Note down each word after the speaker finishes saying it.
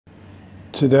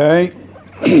Today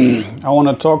I want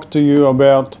to talk to you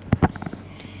about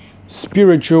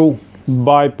spiritual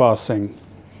bypassing.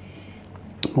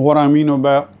 What I mean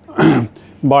about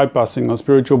bypassing or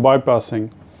spiritual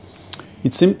bypassing,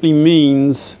 it simply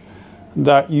means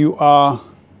that you are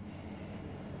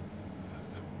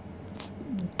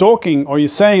talking or you're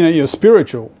saying that you're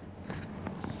spiritual.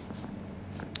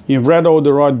 You've read all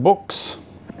the right books,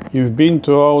 you've been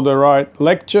to all the right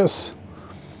lectures,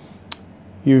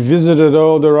 you visited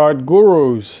all the right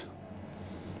gurus,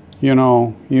 you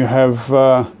know, you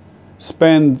have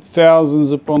spent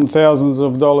thousands upon thousands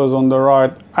of dollars on the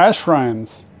right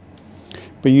ashrams,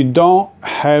 but you don't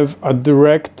have a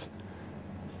direct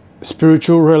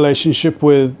spiritual relationship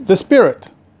with the spirit.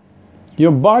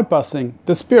 You're bypassing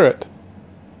the spirit.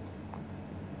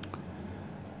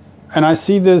 And I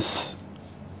see this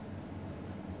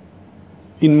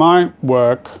in my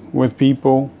work with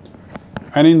people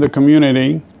and in the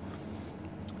community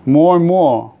more and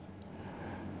more.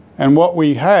 And what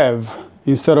we have,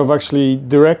 instead of actually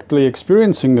directly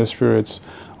experiencing the spirits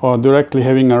or directly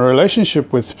having a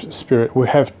relationship with spirit, we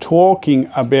have talking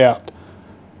about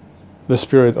the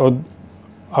spirit or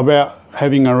about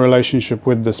having a relationship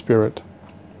with the spirit.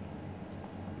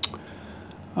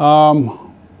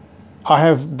 I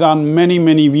have done many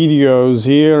videos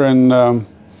here and a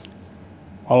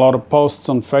lot of posts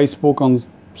on Facebook, on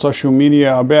social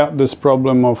media about this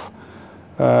problem of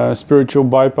spiritual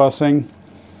bypassing,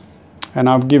 and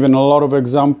I've given a lot of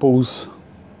examples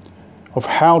of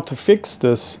how to fix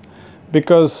this,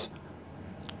 because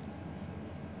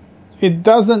it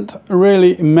doesn't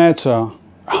really matter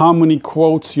how many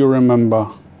quotes you remember.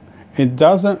 It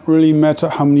doesn't really matter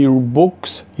how many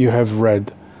books you have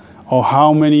read or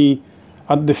how many,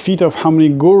 at the feet of how many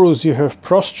gurus you have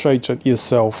prostrated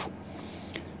yourself.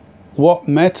 What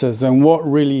matters and what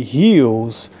really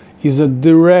heals is a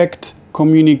direct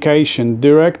communication,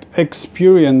 direct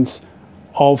experience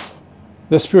of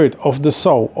the spirit, of the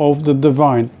soul, of the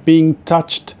divine, being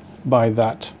touched by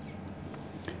that.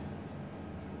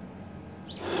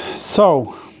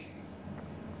 So,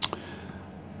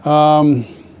 I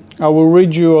will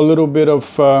read you a little bit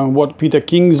of what Peter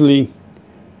Kingsley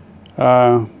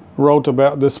wrote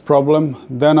about this problem.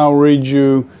 Then I'll read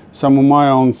you some of my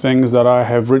own things that I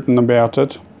have written about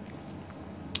it.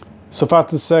 Suffice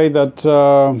to say that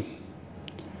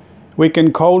we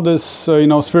can call this,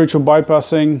 spiritual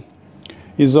bypassing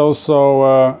is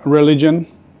also religion,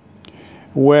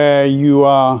 where you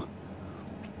are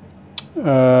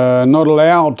not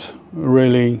allowed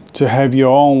really to have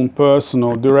your own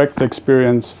personal direct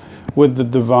experience with the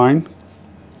divine.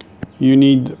 You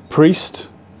need a priest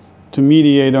to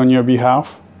mediate on your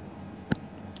behalf.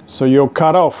 So you're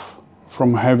cut off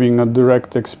from having a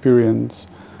direct experience.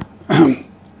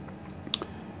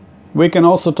 We can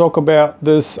also talk about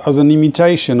this as an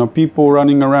imitation, of people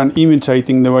running around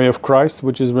imitating the way of Christ,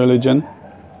 which is religion,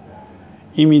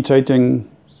 imitating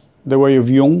the way of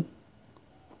Jung,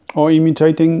 or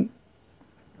imitating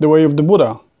the way of the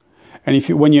Buddha. And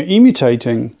when you're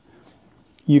imitating,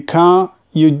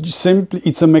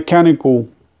 it's a mechanical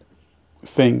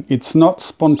thing. It's not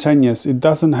spontaneous. It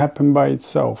doesn't happen by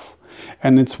itself.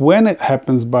 And it's when it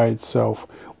happens by itself,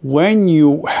 when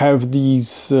you have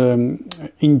these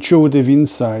intuitive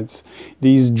insights,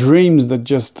 these dreams that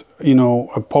just,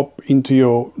 pop into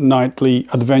your nightly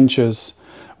adventures,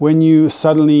 when you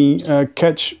suddenly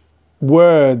catch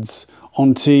words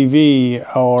on TV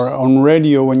or on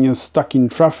radio when you're stuck in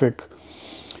traffic.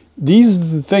 These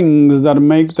are the things that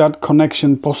make that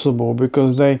connection possible,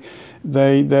 because they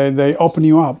open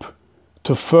you up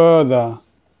to further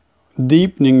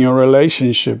deepening your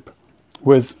relationship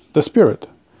with the spirit.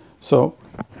 So,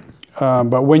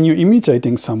 but when you're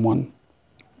imitating someone,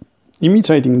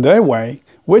 imitating their way,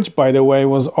 which by the way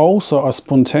was also a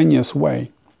spontaneous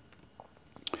way.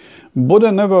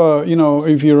 Buddha never,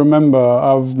 if you remember,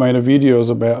 I've made videos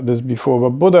about this before,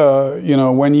 but Buddha,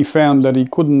 when he found that he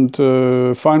couldn't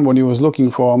find what he was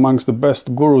looking for amongst the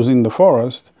best gurus in the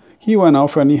forest, he went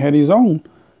off and he had his own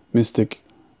mystic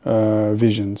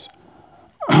visions.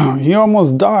 He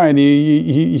almost died.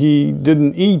 He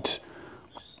didn't eat.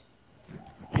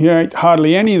 He ate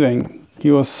hardly anything. He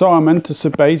was so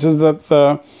emancipated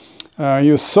that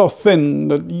he was so thin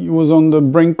that he was on the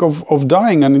brink of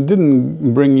dying, and it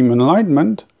didn't bring him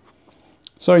enlightenment.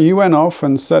 So he went off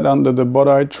and sat under the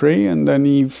Bodhi tree, and then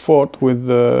he fought with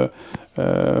the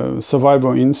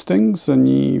survival instincts, and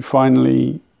he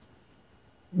finally,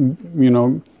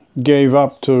 gave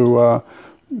up to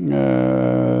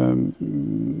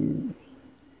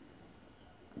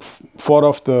fought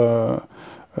off the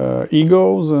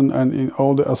egos and in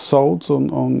all the assaults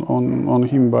on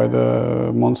him by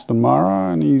the monster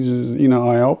Mara, and his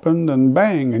eye opened and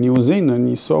bang, and he was in and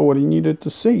he saw what he needed to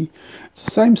see. It's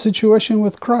the same situation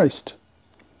with Christ.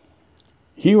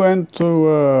 He went to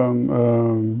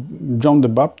John the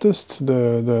Baptist,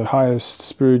 the highest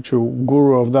spiritual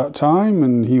guru of that time,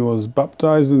 and he was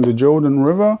baptized in the Jordan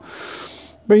River.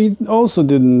 But he also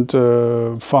didn't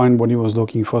find what he was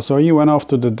looking for. So he went off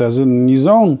to the desert in his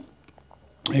own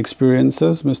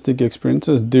experiences, mystic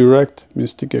experiences, direct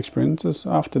mystic experiences.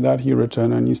 After that, he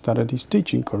returned and he started his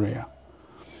teaching career.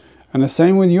 And the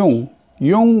same with Jung.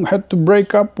 Jung had to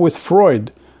break up with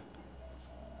Freud.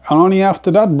 And only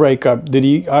after that breakup did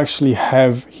he actually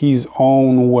have his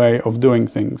own way of doing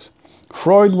things.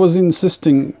 Freud was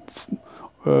insisting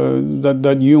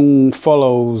that Jung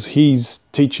follows his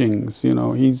teachings,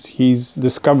 his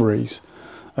discoveries.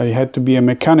 That it had to be a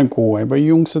mechanical way, but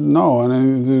Jung said no,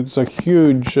 and it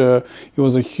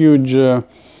was a huge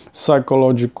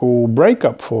psychological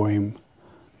breakup for him.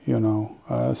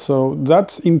 So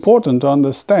that's important to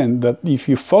understand, that if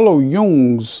you follow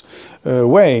Jung's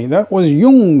way, that was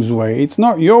Jung's way. It's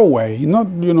not your way. Not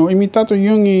imitator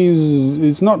Jung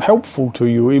is not helpful to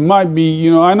you. It might be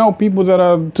I know people that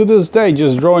are to this day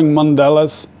just drawing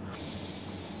mandalas,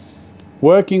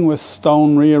 working with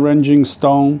stone, rearranging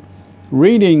stone,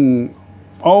 reading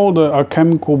all the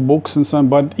alchemical books and so on.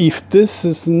 But if this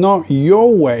is not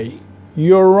your way,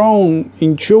 your own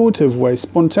intuitive way,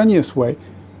 spontaneous way,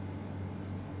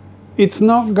 it's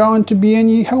not going to be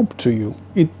any help to you.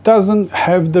 It doesn't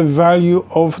have the value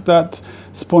of that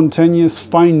spontaneous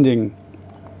finding,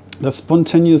 that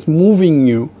spontaneous moving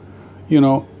you.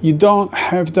 You don't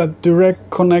have that direct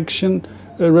connection,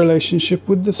 relationship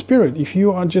with the spirit if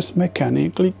you are just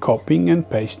mechanically copying and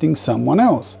pasting someone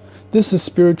else. This is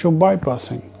spiritual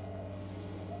bypassing.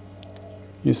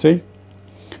 You see?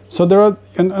 So there are,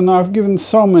 and I've given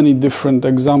so many different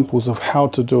examples of how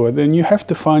to do it, and you have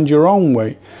to find your own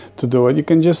way to do it. You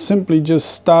can simply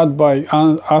start by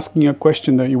asking a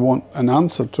question that you want an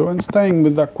answer to, and staying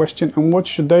with that question, and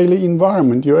watch your daily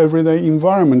environment, your everyday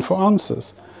environment for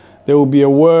answers. There will be a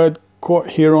word caught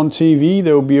here on TV,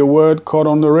 there will be a word caught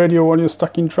on the radio while you're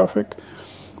stuck in traffic.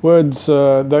 Words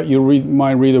that you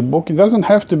might read a book. It doesn't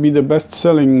have to be the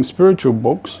best-selling spiritual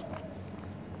books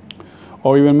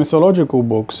or even mythological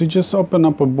books. You just open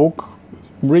up a book,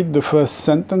 read the first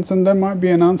sentence, and there might be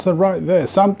an answer right there.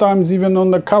 Sometimes even on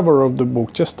the cover of the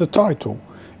book, just the title.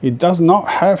 It does not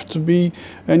have to be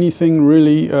anything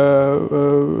really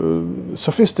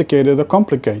sophisticated or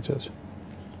complicated.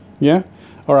 Yeah?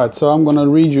 Alright, so I'm going to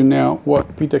read you now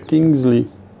what Peter Kingsley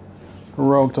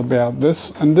wrote about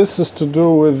this, and this is to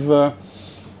do with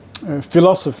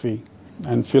philosophy,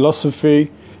 and philosophy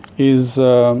is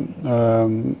a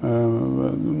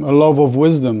love of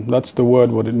wisdom. That's the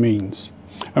word, what it means.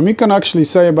 And we can actually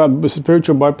say about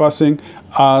spiritual bypassing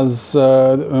as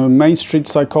Main Street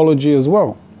psychology as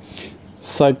well.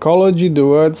 Psychology, the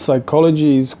word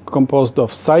psychology is composed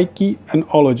of psyche and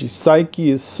ology.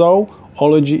 Psyche is soul,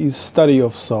 ology is study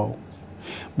of soul.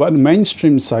 But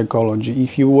mainstream psychology,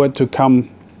 if you were to come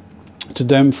to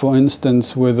them, for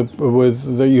instance, with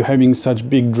you having such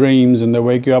big dreams and they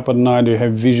wake you up at night, you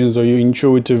have visions, or you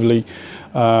intuitively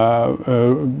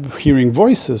hearing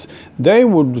voices, they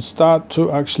would start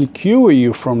to actually cure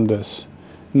you from this.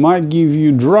 Might give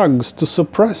you drugs to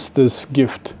suppress this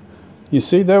gift. You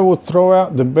see, they will throw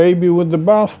out the baby with the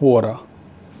bathwater.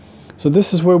 So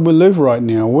this is where we live right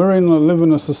now. We live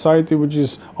in a society which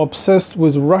is obsessed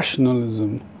with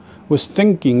rationalism, with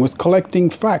thinking, with collecting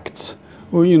facts,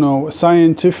 or,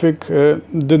 scientific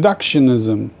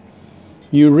deductionism.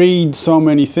 You read so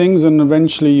many things and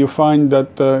eventually you find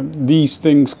that these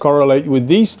things correlate with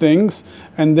these things,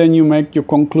 and then you make your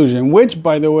conclusion, which,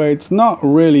 by the way, it's not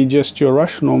really just your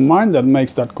rational mind that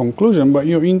makes that conclusion, but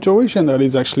your intuition that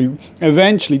is actually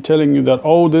eventually telling you that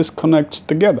all this connects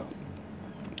together.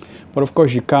 But of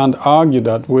course you can't argue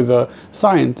that with a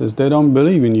scientist. They don't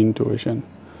believe in intuition.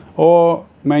 Or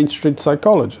Main Street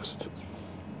psychologist.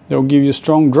 They'll give you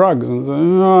strong drugs and say,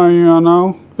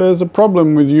 oh, there's a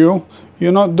problem with you.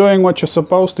 You're not doing what you're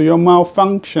supposed to. You're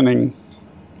malfunctioning.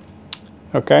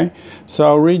 Okay? So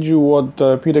I'll read you what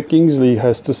Peter Kingsley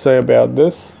has to say about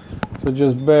this. So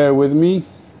just bear with me.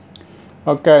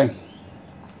 Okay.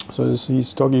 So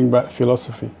he's talking about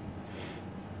philosophy.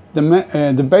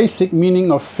 The basic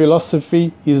meaning of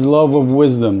philosophy is love of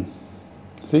wisdom.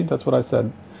 See, that's what I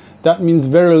said. That means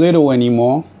very little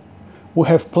anymore. We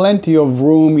have plenty of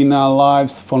room in our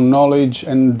lives for knowledge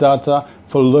and data,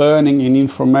 for learning and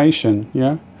information,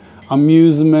 yeah?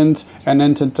 Amusement and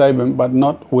entertainment, but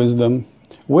not wisdom.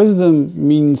 Wisdom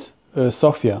means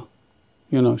Sophia.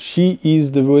 You know, she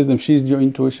is the wisdom. She's your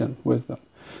intuition, wisdom.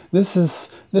 This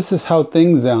is how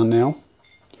things are now.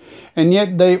 And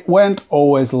yet they weren't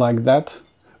always like that.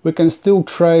 We can still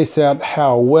trace out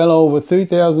how, well over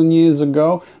 3,000 years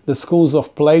ago, the schools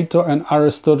of Plato and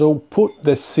Aristotle put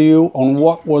the seal on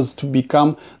what was to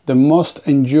become the most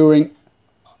enduring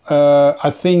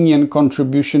Athenian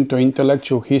contribution to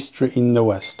intellectual history in the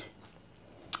West.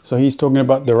 So he's talking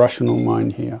about the rational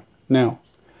mind here. Now,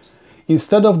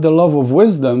 instead of the love of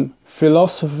wisdom,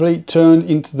 philosophy turned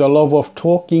into the love of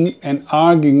talking and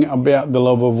arguing about the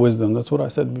love of wisdom. That's what I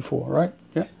said before, right?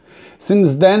 Yeah.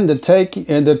 Since then, the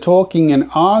talking and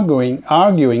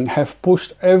arguing have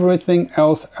pushed everything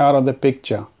else out of the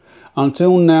picture.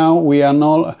 Until now, we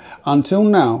no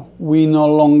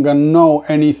longer know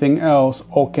anything else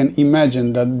or can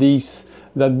imagine that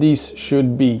these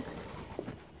should be.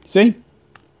 See?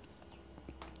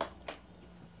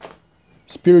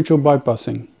 Spiritual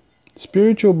bypassing.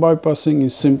 Spiritual bypassing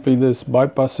is simply this,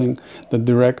 bypassing the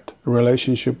direct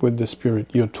relationship with the Spirit.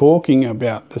 You're talking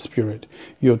about the Spirit.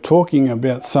 You're talking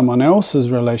about someone else's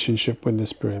relationship with the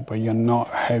Spirit, but you're not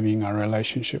having a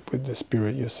relationship with the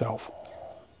Spirit yourself.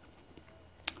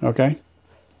 Okay?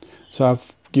 So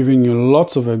I've given you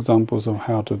lots of examples of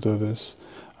how to do this.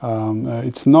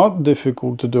 It's not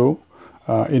difficult to do.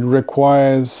 It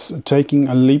requires taking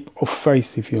a leap of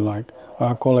faith, if you like.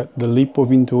 I call it the leap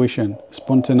of intuition,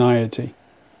 spontaneity.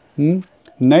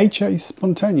 Nature is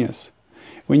spontaneous.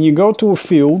 When you go to a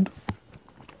field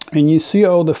and you see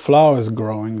all the flowers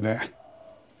growing there,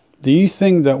 do you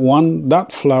think that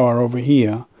that flower over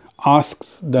here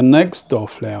asks the next door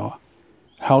flower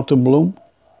how to bloom?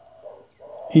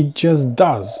 It just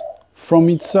does from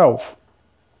itself.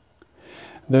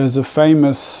 There's a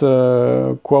famous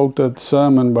quoted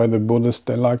sermon by the Buddhists.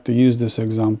 They like to use this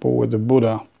example where the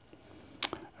Buddha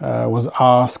was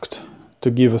asked to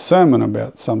give a sermon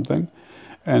about something,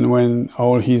 and when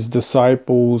all his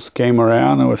disciples came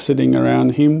around and were sitting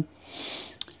around him,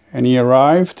 and he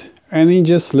arrived and he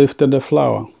just lifted a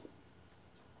flower.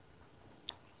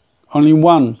 Only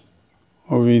one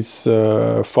of his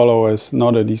followers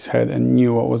nodded his head and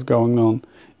knew what was going on.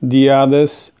 The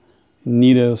others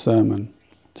needed a sermon.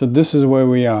 So this is where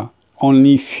we are.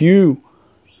 Only few,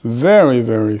 very,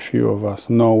 very few of us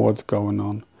know what's going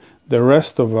on. The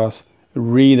rest of us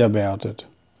read about it.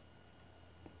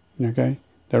 Okay?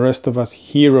 The rest of us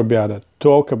hear about it,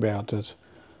 talk about it.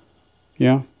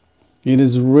 Yeah? It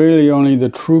is really only the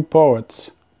true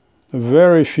poets, the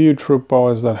very few true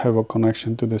poets that have a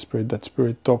connection to the Spirit. That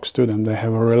Spirit talks to them. They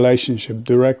have a relationship,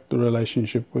 direct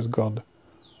relationship with God.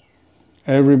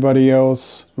 Everybody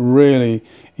else really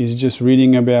is just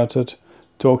reading about it,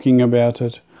 talking about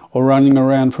it, or running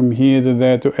around from here to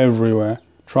there to everywhere,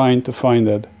 trying to find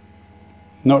it.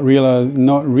 Not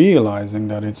realizing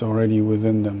that it's already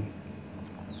within them.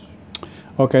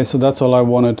 Okay, so that's all I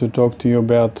wanted to talk to you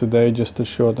about today. Just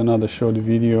another short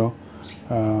video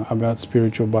about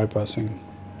spiritual bypassing.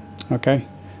 Okay,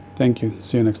 thank you.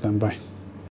 See you next time. Bye.